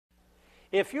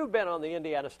If you've been on the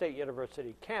Indiana State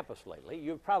University campus lately,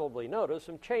 you've probably noticed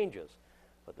some changes.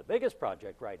 But the biggest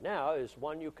project right now is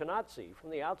one you cannot see from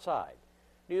the outside.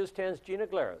 News 10's Gina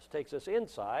Galeros takes us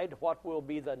inside what will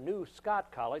be the new Scott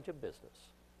College of Business.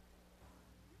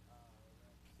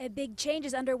 A big change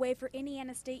is underway for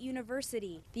Indiana State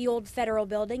University. The old federal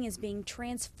building is being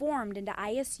transformed into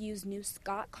ISU's new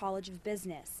Scott College of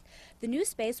Business. The new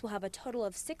space will have a total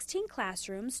of 16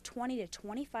 classrooms, 20 to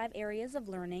 25 areas of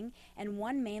learning, and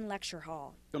one main lecture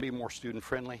hall. It's going to be more student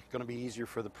friendly, going to be easier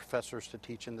for the professors to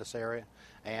teach in this area,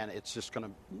 and it's just going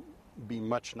to be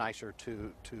much nicer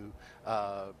to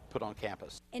put on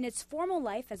campus. In its formal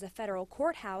life as a federal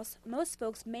courthouse, most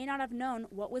folks may not have known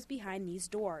what was behind these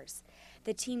doors.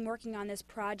 The team working on this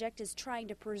project is trying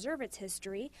to preserve its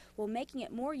history while making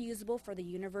it more usable for the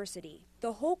university.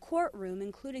 The whole courtroom,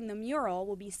 including the mural,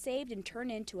 will be saved and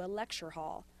turned into a lecture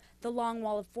hall. The long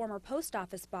wall of former post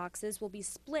office boxes will be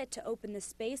split to open the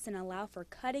space and allow for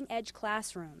cutting-edge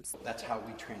classrooms. That's how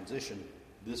we transition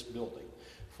this building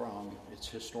from its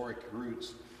historic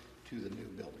roots to the new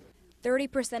building.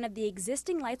 30% of the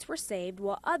existing lights were saved,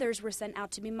 while others were sent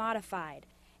out to be modified.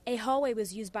 A hallway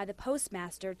was used by the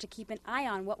postmaster to keep an eye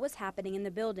on what was happening in the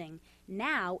building.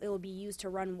 Now it will be used to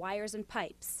run wires and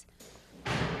pipes.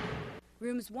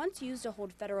 Rooms once used to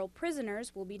hold federal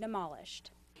prisoners will be demolished.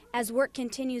 As work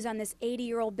continues on this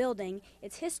 80-year-old building,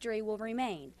 its history will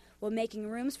remain, while making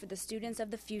rooms for the students of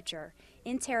the future.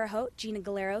 In Terre Haute, Gina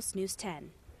Galeros, News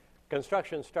 10.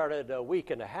 Construction started a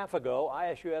week and a half ago.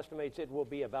 ISU estimates it will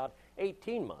be about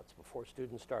 18 months before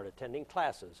students start attending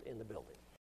classes in the building.